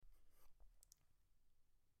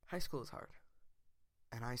High school is hard,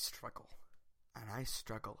 and I struggle,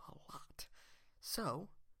 a lot. So,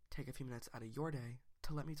 take a few minutes out of your day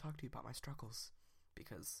to let me talk to you about my struggles,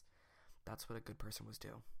 because that's what a good person would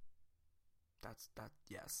do.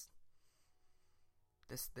 Yes.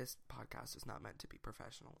 This podcast is not meant to be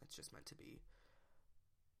professional. It's just meant to be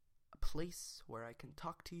a place where I can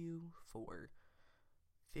talk to you for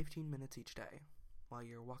 15 minutes each day while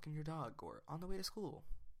you're walking your dog or on the way to school.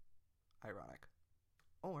 Ironic.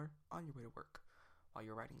 Or on your way to work while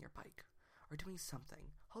you're riding your bike or doing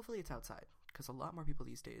something. Hopefully it's outside, because a lot more people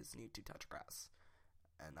these days need to touch grass,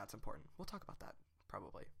 and that's important. We'll talk about that,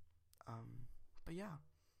 probably. But yeah,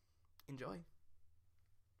 enjoy.